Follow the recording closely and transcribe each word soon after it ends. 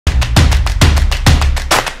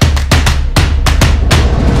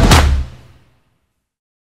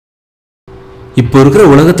இப்போ இருக்கிற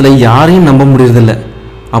உலகத்தில் யாரையும் நம்ப முடியறதில்ல.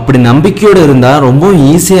 அப்படி நம்பிக்கையோடு இருந்தால் ரொம்ப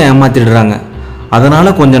ஈஸியாக ஏமாற்றிடுறாங்க.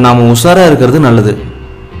 அதனால் கொஞ்சம் நாம் உஷாராக இருக்கிறது நல்லது.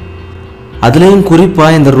 அதுலேயும்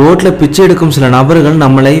குறிப்பாக இந்த ரோட்டில் பிச்சை எடுக்கும் சில நபர்கள்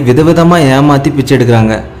நம்மளை விதவிதமாக ஏமாற்றி பிச்சை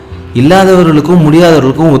எடுக்கிறாங்க. இல்லாதவர்களுக்கும்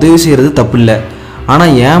முடியாதவர்களுக்கும் உதவி செய்கிறது தப்பில்லை.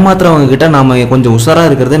 ஆனால் ஏமாத்துறவங்க கிட்ட நாம் கொஞ்சம் உஷாராக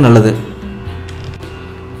இருக்கிறதே நல்லது.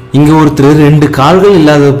 இங்கே ஒருத்தர் 2 கால்கள்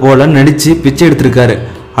இல்லாதது போல நடித்து பிச்சை எடுத்திருக்காரு.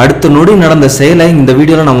 அடுத்த நொடி நடந்த செயலை இந்த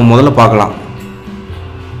வீடியோவில் நம்ம முதல்ல பார்க்கலாம்.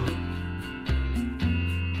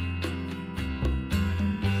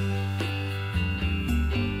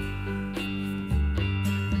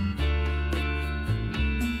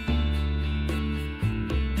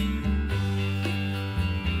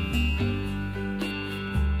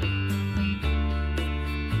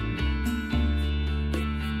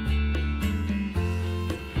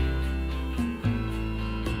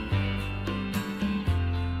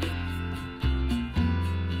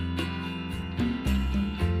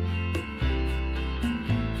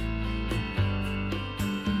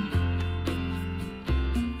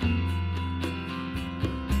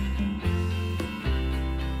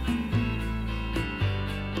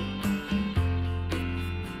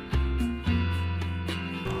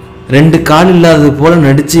 ரெண்டு கால் இல்லாதது போல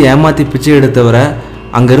நடித்து ஏமாற்றி பிச்சை எடுத்தவரை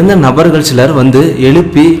அங்கே இருந்த நபர்கள் சிலர் வந்து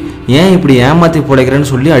எழுப்பி ஏன் இப்படி ஏமாற்றி பிழைக்கிறேன்னு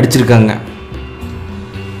சொல்லி அடிச்சிருக்காங்க.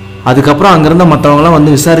 அதுக்கப்புறம் அங்கேருந்த மற்றவங்களாம்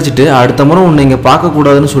வந்து விசாரிச்சுட்டு அடுத்த முறை உன்னை இங்கே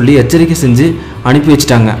பார்க்கக்கூடாதுன்னு சொல்லி எச்சரிக்கை செஞ்சு அனுப்பி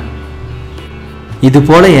வச்சுட்டாங்க. இது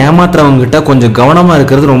போல் ஏமாத்துறவங்ககிட்ட கொஞ்சம் கவனமாக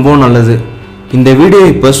இருக்கிறது ரொம்பவும் நல்லது. இந்த வீடியோ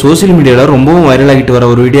இப்போ சோசியல் மீடியாவில் ரொம்பவும் வைரல் ஆகிட்டு வர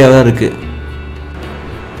ஒரு வீடியோவாக தான் இருக்குது.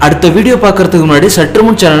 அடுத்த வீடியோ பார்க்குறதுக்கு முன்னாடி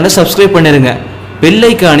சற்றுமுன் சேனலை சப்ஸ்கிரைப் பண்ணிடுங்க. பெல்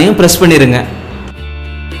ஐகானையும் பிரஸ் பண்ணிடுங்க.